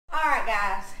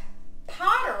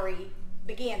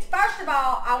begins. First of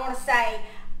all, I want to say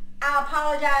I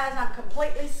apologize. I'm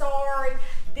completely sorry.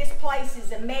 This place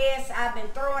is a mess. I've been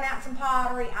throwing out some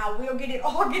pottery. I will get it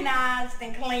organized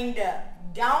and cleaned up.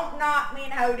 Don't knock me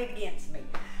and hold it against me.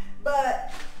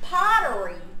 But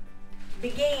pottery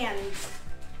begins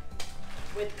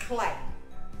with clay.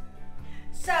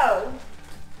 So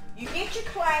you get your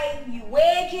clay, you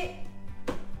wedge it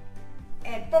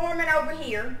and form it over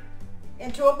here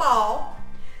into a ball.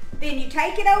 Then you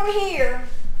take it over here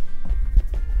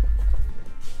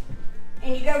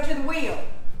and you go to the wheel.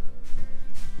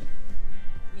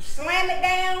 You slam it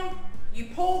down, you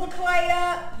pull the clay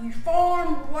up, you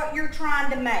form what you're trying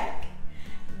to make.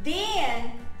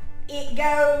 Then it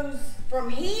goes from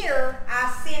here,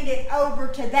 I send it over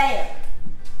to there,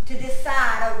 to this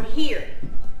side over here.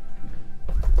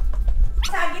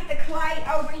 Once I get the clay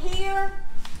over here,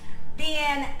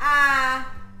 then I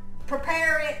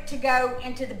prepare it to go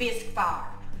into the bisque fire.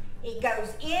 It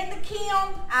goes in the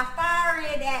kiln. I fire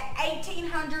it at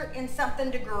 1800 and something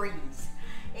degrees.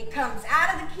 It comes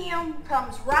out of the kiln,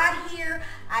 comes right here.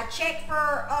 I check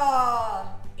for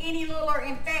any little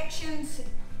infections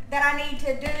that I need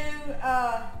to do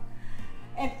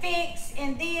and fix,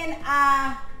 and then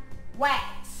I wax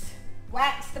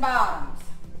the bottoms.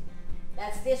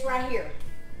 That's this right here.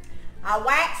 I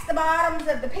wax the bottoms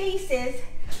of the pieces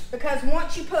because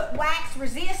once you put wax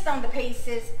resist on the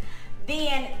pieces,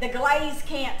 then the glaze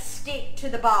can't stick to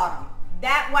the bottom.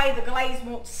 That way the glaze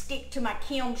won't stick to my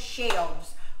kiln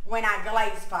shelves when I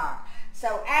glaze fire.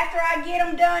 So after I get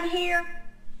them done here,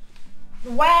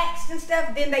 waxed and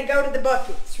stuff, then they go to the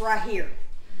buckets right here.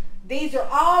 These are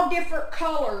all different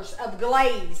colors of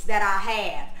glaze that I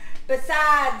have.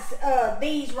 Besides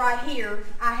these right here,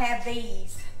 I have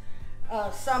these,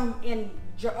 some in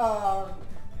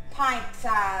pint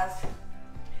size.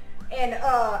 And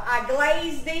I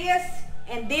glaze this,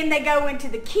 and then they go into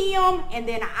the kiln, and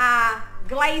then I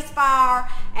glaze fire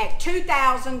at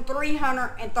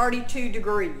 2,332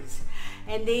 degrees.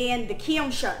 And then the kiln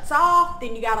shuts off,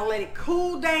 then you gotta let it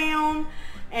cool down,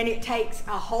 and it takes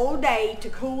a whole day to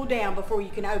cool down before you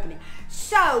can open it.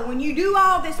 So when you do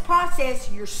all this process,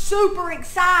 you're super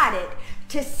excited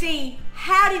to see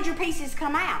how did your pieces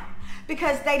come out,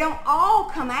 because they don't all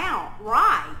come out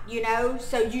right, you know,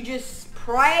 so you just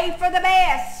pray for the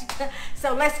best.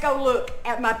 So let's go look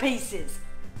at my pieces.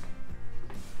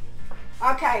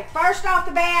 Okay, first off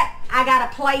the bat, I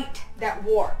got a plate that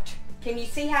warped. Can you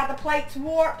see how the plate's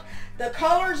warped? The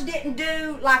colors didn't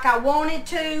do like I wanted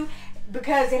to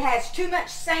because it has too much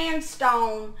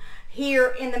sandstone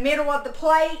here in the middle of the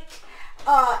plate,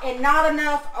 and not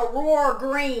enough Aurora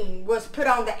green was put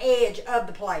on the edge of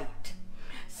the plate.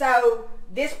 So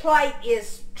this plate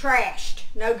is trashed,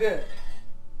 no good.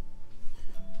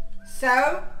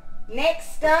 So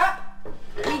next up,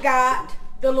 we got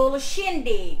the little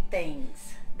shindig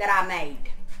things that I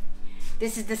made.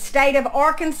 This is the state of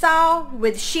Arkansas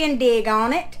with shindig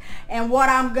on it, and what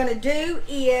I'm gonna do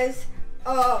is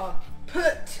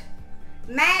put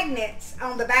magnets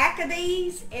on the back of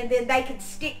these, and then they can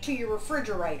stick to your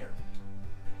refrigerator.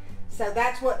 So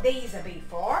that's what these will be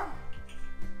for.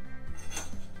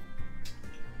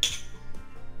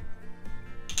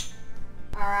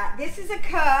 Alright, this is a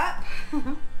cup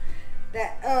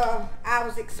that I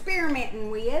was experimenting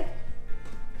with.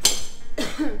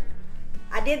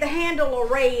 I did the handle of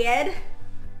red,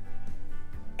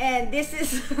 and this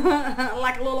is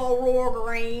like a little Aurora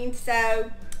green, so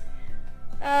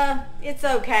it's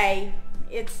okay.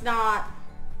 It's not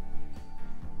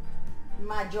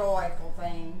my joyful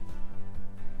thing.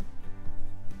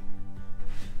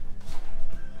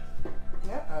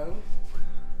 Uh-oh.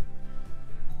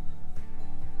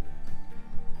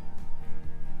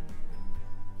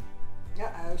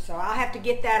 Uh-oh, so I'll have to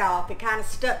get that off. It kind of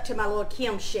stuck to my little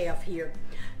kiln shelf here.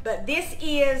 But this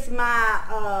is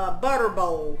my butter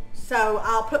bowl. So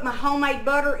I'll put my homemade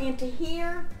butter into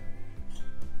here,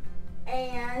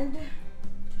 and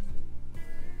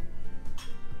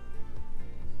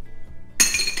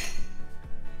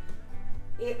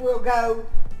it will go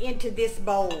into this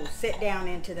bowl, sit down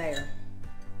into there.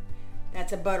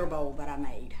 That's a butter bowl that I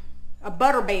made. A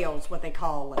butter bell is what they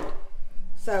call it.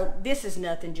 So this is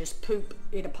nothing, just poop,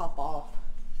 it'll pop off.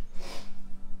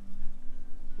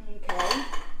 Okay,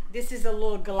 this is a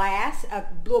little glass, a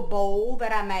little bowl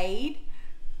that I made.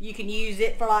 You can use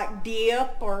it for like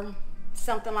dip or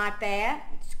something like that.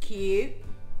 It's cute.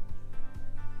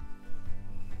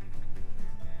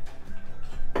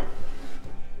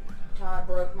 Todd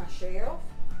broke my shelf.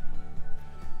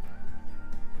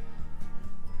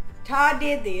 Todd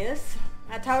did this.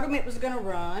 I told him it was gonna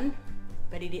run,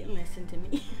 but he didn't listen to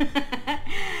me.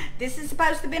 This is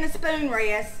supposed to have been a spoon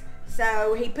rest,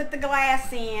 so he put the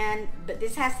glass in, but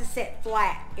this has to set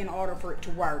flat in order for it to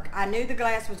work. I knew the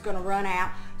glass was going to run out,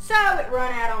 so it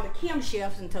run out on the Kim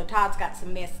shelves until Todd's got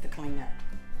some mess to clean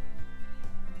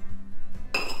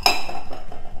up.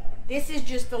 This is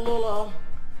just a little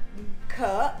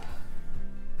cup,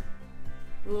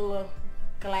 little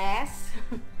glass.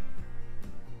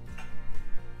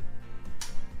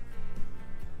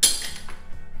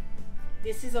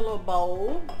 This is a little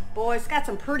bowl. Boy, it's got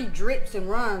some pretty drips and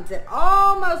runs that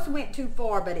almost went too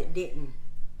far, but it didn't.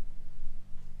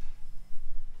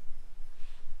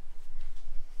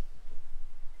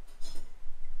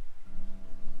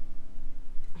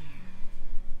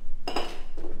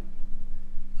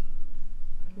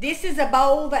 This is a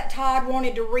bowl that Todd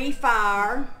wanted to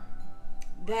refire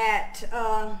that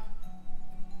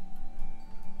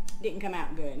didn't come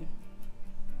out good.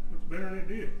 Looks better than it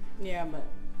did. Yeah, but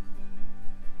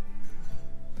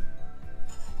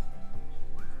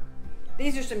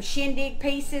these are some shindig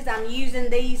pieces. I'm using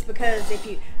these because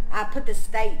I put the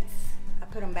states, I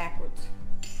put them backwards.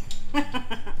 Let's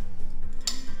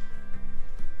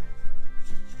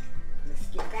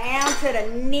get down to the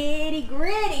nitty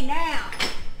gritty now.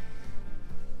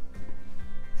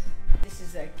 This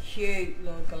is a cute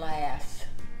little glass.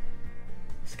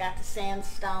 It's got the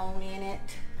sandstone in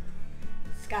it.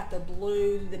 It's got the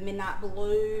blue, the midnight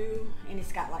blue, and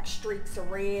it's got like streaks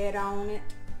of red on it.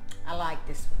 I like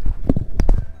this one.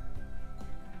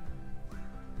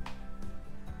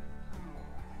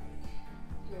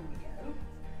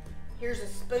 Here's a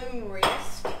spoon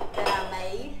rest that I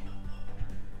made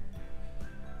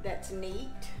that's neat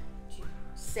to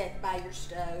set by your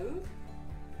stove.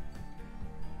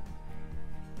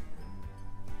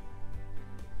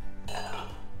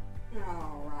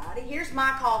 Alrighty, here's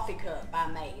my coffee cup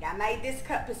I made. I made this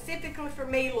cup specifically for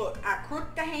me. Look, I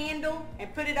crooked the handle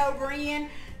and put it over in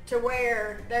to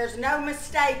where there's no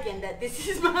mistaking that this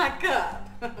is my cup.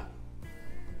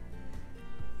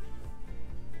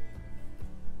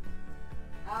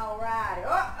 Alrighty.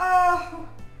 Uh-oh.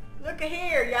 Look at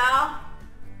here, y'all.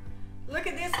 Look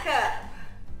at this cup.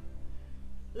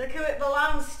 Look who it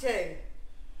belongs to.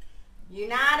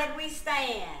 United we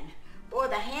stand. Boy,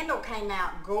 the handle came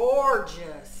out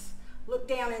gorgeous. Look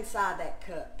down inside that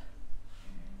cup.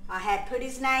 I had put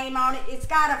his name on it. It's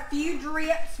got a few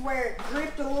drips where it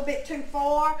dripped a little bit too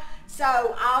far.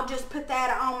 So I'll just put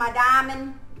that on my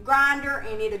diamond grinder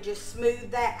and it'll just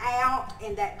smooth that out,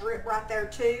 and that drip right there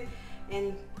too.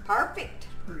 And perfect,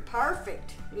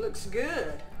 perfect. It looks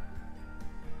good.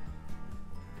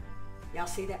 Y'all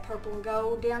see that purple and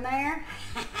gold down there?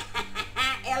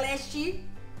 LSU.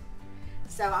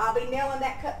 So I'll be mailing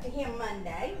that cup to him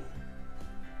Monday.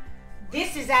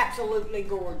 This is absolutely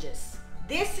gorgeous.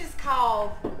 This is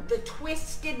called the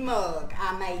Twisted Mug.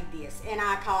 I made this and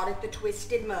I called it the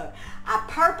Twisted Mug. I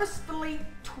purposefully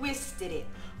twisted it.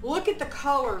 Look at the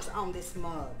colors on this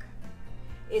mug.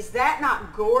 Is that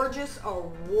not gorgeous or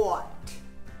what?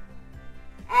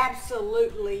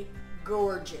 Absolutely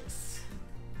gorgeous.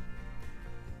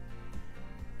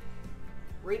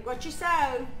 Reap what you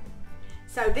sow.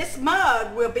 So this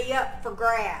mug will be up for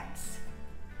grabs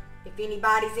if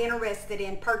anybody's interested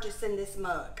in purchasing this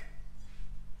mug.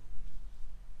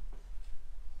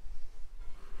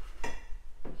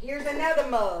 Here's another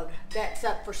mug that's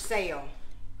up for sale.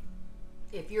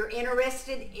 If you're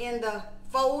interested in the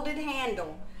folded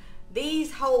handle,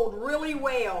 these hold really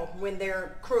well when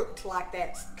they're crooked like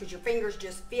that because your fingers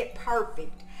just fit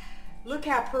perfect. Look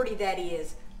how pretty that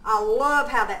is. I love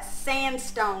how that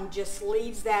sandstone just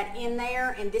leaves that in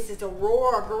there, and this is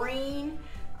Aurora green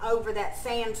over that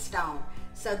sandstone.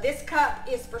 So this cup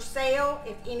is for sale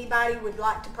if anybody would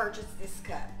like to purchase this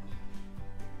cup.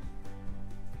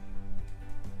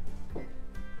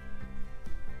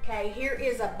 Okay, here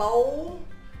is a bowl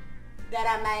that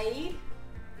I made.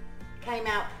 Came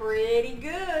out pretty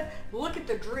good. Look at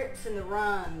the drips and the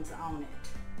runs on it.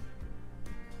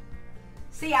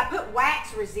 See, I put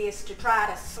wax resist to try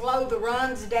to slow the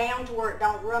runs down to where it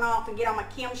don't run off and get on my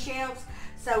Kim shelves.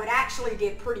 So it actually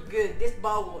did pretty good. This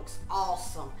bowl looks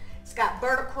awesome. It's got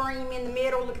buttercream in the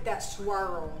middle. Look at that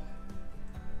swirl.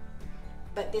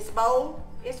 But this bowl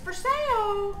is for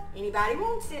sale. Anybody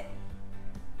wants it?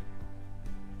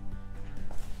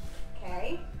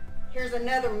 Okay, here's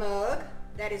another mug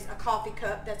that is a coffee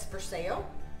cup that's for sale.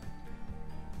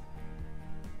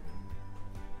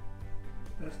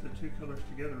 That's the two colors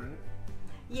together, isn't it?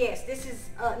 Yes, this is,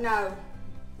 no,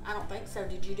 I don't think so.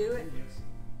 Did you do it? Yes.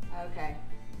 Okay.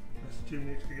 That's the two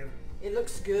mixed together. It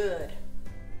looks good.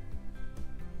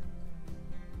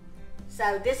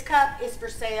 So this cup is for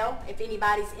sale if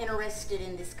anybody's interested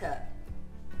in this cup.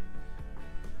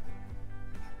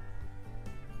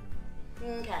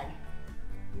 Okay.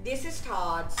 This is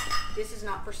Todd's. This is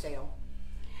not for sale.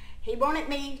 He wanted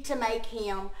me to make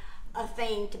him a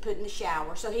thing to put in the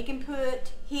shower so he can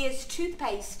put his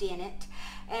toothpaste in it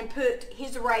and put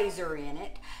his razor in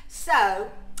it. So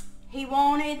he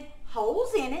wanted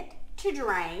holes in it to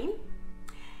drain.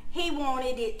 He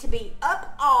wanted it to be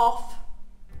up off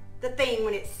the thing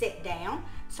when it's set down.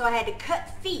 So I had to cut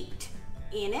feet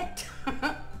in it.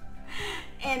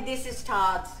 And this is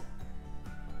Todd's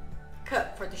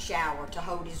cup for the shower to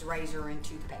hold his razor and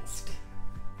toothpaste.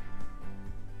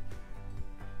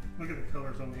 Look at the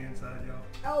colors on the inside, y'all.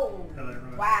 Oh, How they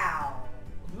run. wow.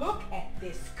 Look at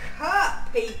this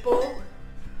cup, people.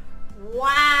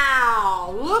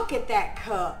 Wow, look at that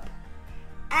cup.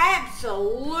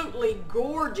 Absolutely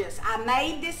gorgeous. I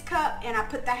made this cup and I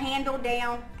put the handle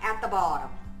down at the bottom.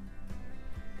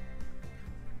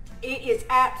 It is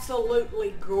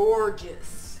absolutely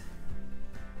gorgeous.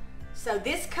 So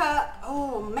this cup,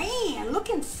 oh man, look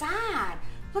inside.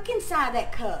 Look inside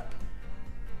that cup.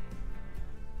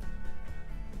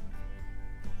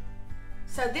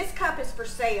 So this cup is for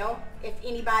sale if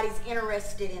anybody's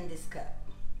interested in this cup.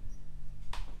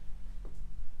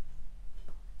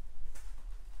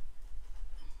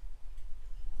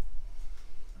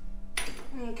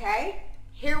 Okay,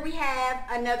 here we have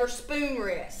another spoon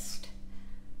rest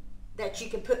that you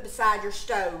can put beside your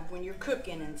stove when you're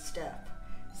cooking and stuff.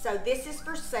 So this is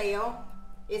for sale.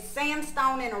 It's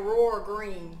sandstone and aurora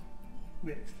green.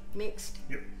 Mixed. Mixed?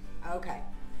 Yep. Okay.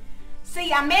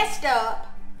 See, I messed up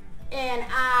and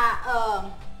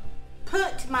I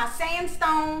put my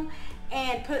sandstone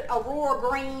and put aurora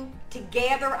green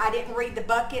together. I didn't read the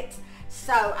buckets.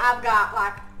 So I've got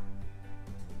like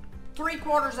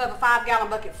 3/4 of a 5-gallon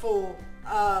bucket full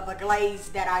of a glaze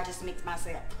that I just mixed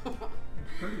myself.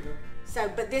 Pretty good. So,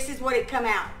 but this is what it come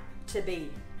out to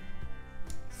be.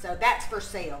 So that's for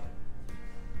sale.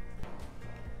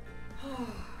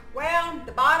 Well,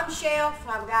 the bottom shelf,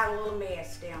 I've got a little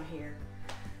mess down here.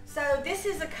 So this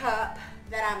is a cup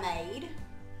that I made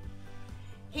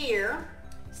here.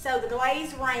 So the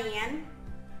glaze ran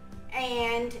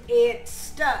and it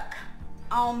stuck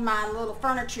on my little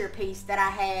furniture piece that I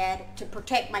had to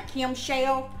protect my Kim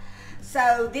shelf.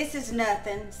 So this is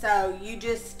nothing. So you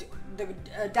just, the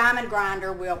diamond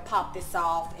grinder will pop this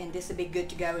off and this will be good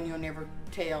to go and you'll never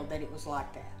tell that it was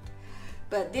like that.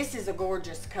 But this is a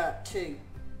gorgeous cup too.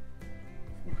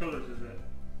 What colors is that?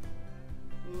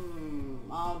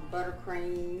 All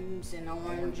buttercreams and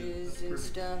oranges and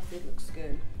stuff. It looks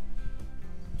good.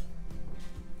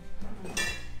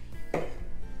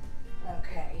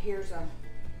 Okay, here's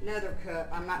another cup.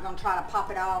 I'm not going to try to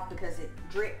pop it off because it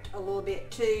dripped a little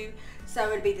bit too. So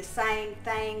it'd be the same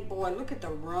thing. Boy, look at the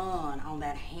run on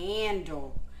that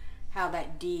handle. How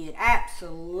that did.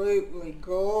 Absolutely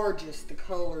gorgeous, the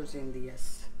colors in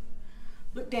this.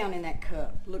 Look down in that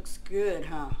cup. Looks good,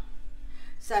 huh?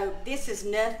 So this is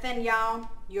nothing, y'all.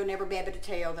 You'll never be able to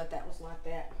tell that that was like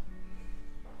that.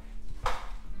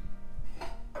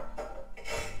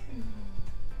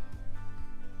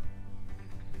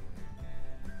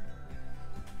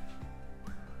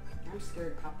 I'm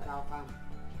scared to pop it off. I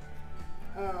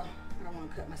don't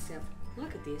want to cut myself.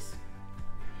 Look at this.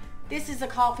 This is a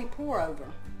coffee pour over.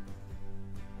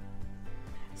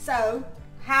 So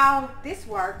how this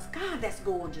works, God, that's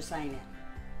gorgeous, ain't it?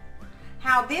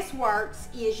 How this works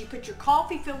is you put your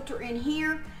coffee filter in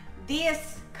here.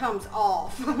 This comes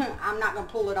off. I'm not going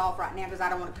to pull it off right now because I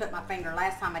don't want to cut my finger.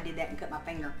 Last time I did that and cut my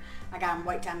finger, I got to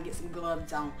wait time to get some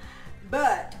gloves on.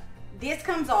 But this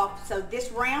comes off, so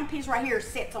this round piece right here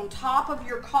sits on top of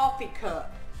your coffee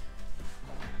cup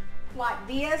like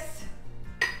this,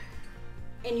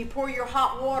 and you pour your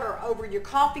hot water over your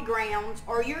coffee grounds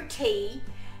or your tea,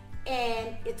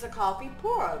 and it's a coffee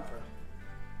pour over.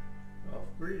 Off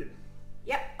grid.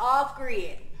 Yep, off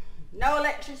grid. No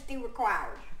electricity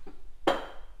required.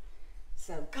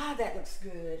 So, God, that looks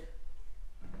good.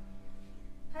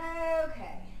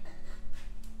 Okay.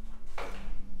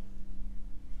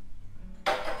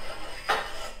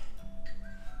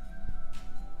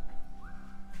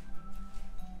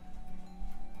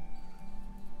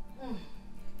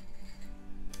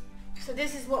 So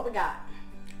this is what we got.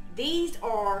 These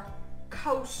are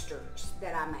coasters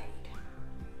that I made.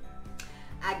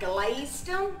 I glazed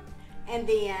them and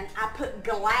then I put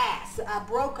glass. I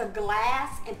broke a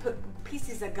glass and put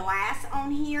pieces of glass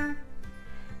on here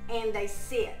and they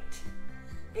sit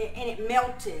and it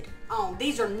melted on.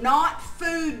 These are not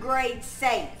food grade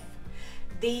safe.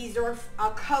 These are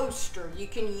a coaster you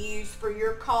can use for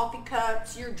your coffee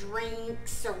cups, your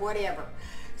drinks, or whatever.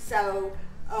 So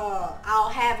I'll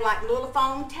have like little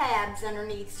foam tabs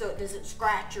underneath so it doesn't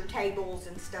scratch your tables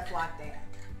and stuff like that.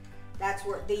 That's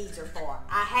what these are for.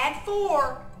 I had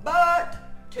 4, but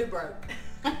 2 broke.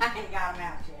 I ain't got them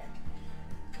out yet.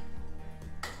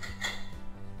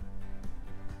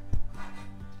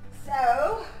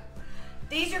 So,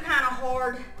 these are kind of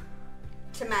hard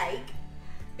to make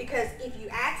because if you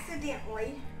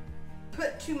accidentally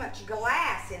put too much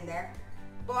glass in there,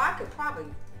 well, I could probably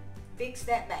fix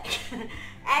that back.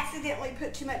 Accidentally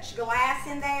put too much glass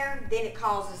in there, then it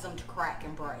causes them to crack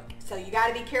and break. So you got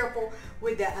to be careful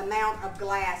with the amount of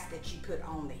glass that you put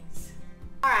on these.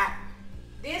 All right,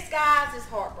 this, guys, is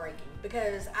heartbreaking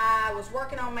because I was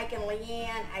working on making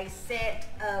Leanne a set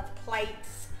of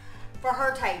plates for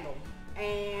her table,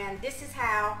 and this is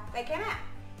how they came out.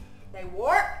 They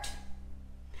warped.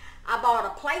 I bought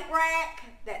a plate rack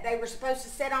that they were supposed to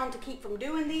set on to keep from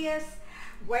doing this.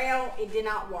 Well, it did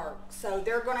not work. So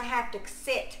they're going to have to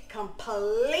sit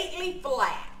completely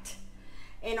flat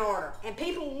in order. And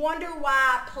people wonder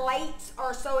why plates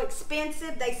are so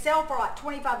expensive. They sell for like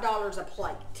 $25 a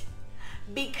plate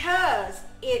because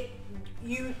it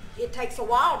takes a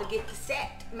while to get the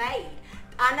set made.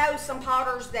 I know some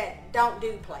potters that don't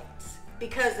do plates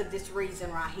because of this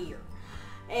reason right here.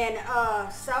 And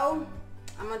so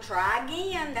I'm going to try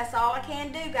again. That's all I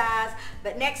can do, guys.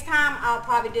 But next time I'll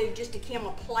probably do just a kiln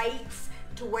of plates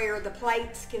to where the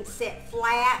plates can sit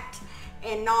flat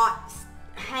and not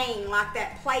hang like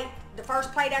that plate. The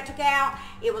first plate I took out,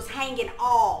 it was hanging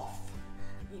off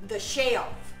the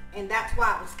shelf, and that's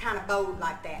why it was kind of bowed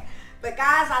like that. But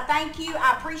guys, I thank you.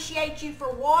 I appreciate you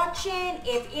for watching.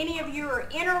 If any of you are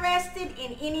interested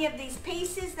in any of these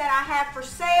pieces that I have for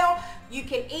sale, you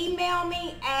can email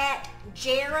me at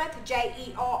Jerrith,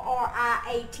 J-E-R-R-I-A-T-H,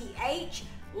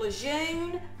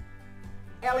 Lejeune,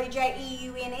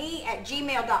 L-E-J-E-U-N-E, at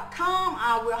gmail.com.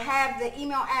 I will have the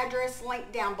email address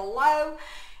linked down below.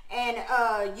 And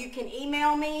you can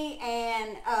email me,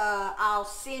 and I'll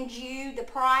send you the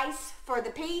price for the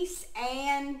piece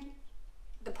and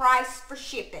the price for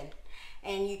shipping,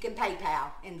 and you can PayPal,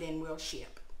 and then we'll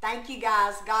ship. Thank you,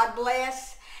 guys. God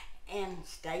bless, and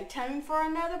stay tuned for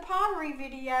another pottery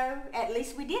video. At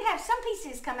least we did have some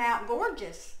pieces come out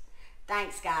gorgeous.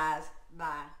 Thanks, guys.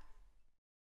 Bye.